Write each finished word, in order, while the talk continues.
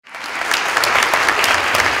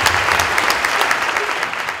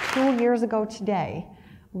2 years ago today,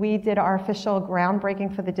 we did our official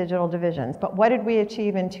groundbreaking for the digital divisions. But what did we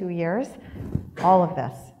achieve in 2 years? All of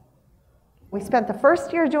this. We spent the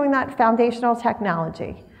first year doing that foundational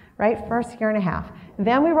technology, right? First year and a half.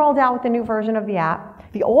 Then we rolled out with the new version of the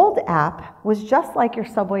app. The old app was just like your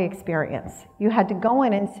Subway experience. You had to go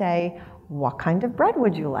in and say, what kind of bread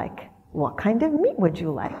would you like? What kind of meat would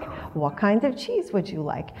you like? What kind of cheese would you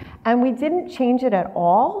like? And we didn't change it at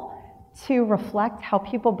all to reflect how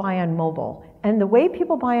people buy on mobile. And the way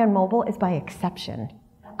people buy on mobile is by exception.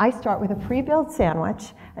 I start with a pre-built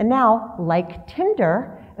sandwich, and now, like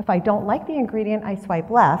Tinder, if I don't like the ingredient, I swipe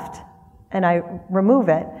left and I remove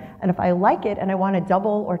it. And if I like it and I want to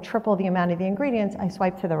double or triple the amount of the ingredients, I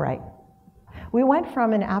swipe to the right. We went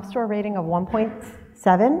from an App Store rating of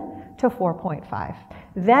 1.7 to 4.5.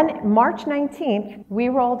 Then March 19th, we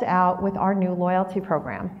rolled out with our new loyalty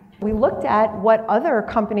program. We looked at what other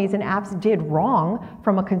companies and apps did wrong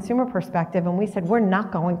from a consumer perspective, and we said, we're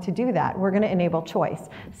not going to do that. We're going to enable choice.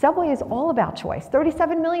 Subway is all about choice.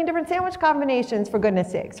 37 million different sandwich combinations, for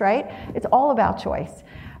goodness sakes, right? It's all about choice,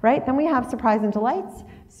 right? Then we have surprise and delights,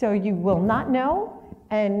 so you will not know,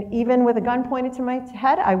 and even with a gun pointed to my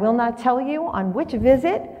head, I will not tell you on which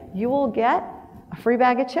visit you will get a free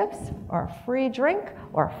bag of chips, or a free drink,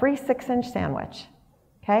 or a free 6-inch sandwich,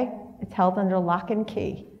 okay? It's held under lock and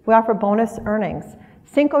key. We offer bonus earnings.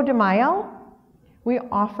 Cinco de Mayo, we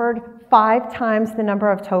offered 5 times the number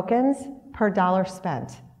of tokens per dollar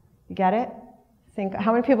spent. You get it?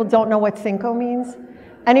 How many people don't know what Cinco means?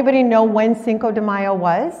 Anybody know when Cinco de Mayo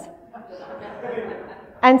was?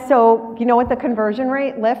 And so, you know what the conversion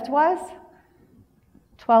rate lift was?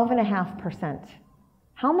 12.5%.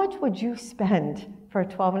 How much would you spend for a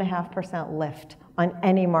 12.5% lift on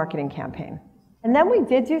any marketing campaign? And then we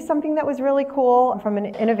did do something that was really cool from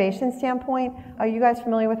an innovation standpoint. Are you guys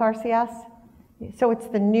familiar with RCS? So it's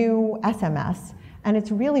the new SMS, and it's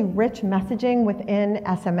really rich messaging within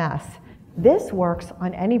SMS. This works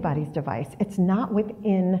on anybody's device. It's not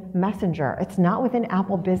within Messenger. It's not within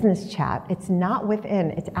Apple Business Chat. It's not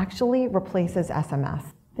within. It actually replaces SMS.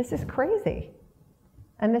 This is crazy.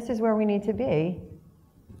 And this is where we need to be,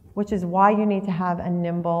 which is why you need to have a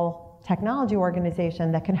nimble technology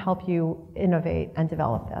organization that can help you innovate and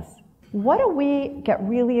develop this. What do we get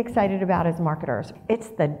really excited about as marketers? It's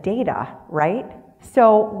the data, right?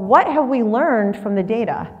 So what have we learned from the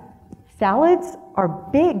data? Salads are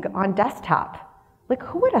big on desktop. Like,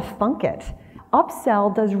 who would have thunk it?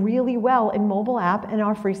 Upsell does really well in mobile app and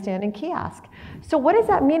our freestanding kiosk. So what does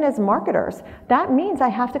that mean as marketers? That means I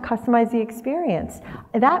have to customize the experience.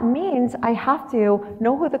 That means I have to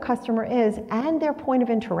know who the customer is and their point of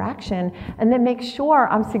interaction, and then make sure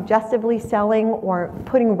I'm suggestively selling or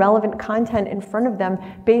putting relevant content in front of them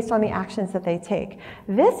based on the actions that they take.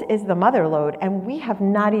 This is the mother lode, and we have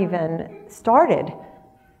not even started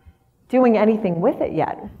doing anything with it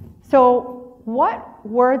yet. So what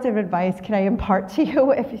words of advice can I impart to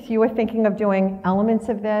you if you were thinking of doing elements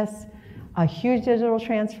of this, a huge digital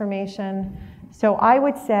transformation? So I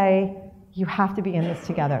would say you have to be in this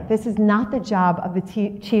together. This is not the job of the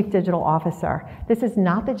chief digital officer. This is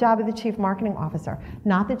not the job of the chief marketing officer,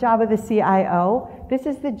 not the job of the CIO. This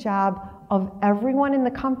is the job of everyone in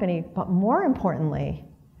the company, but more importantly,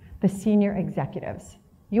 the senior executives.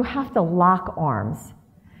 You have to lock arms.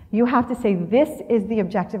 You have to say, this is the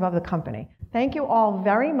objective of the company. Thank you all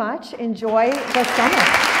very much. Enjoy the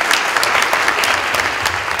summer.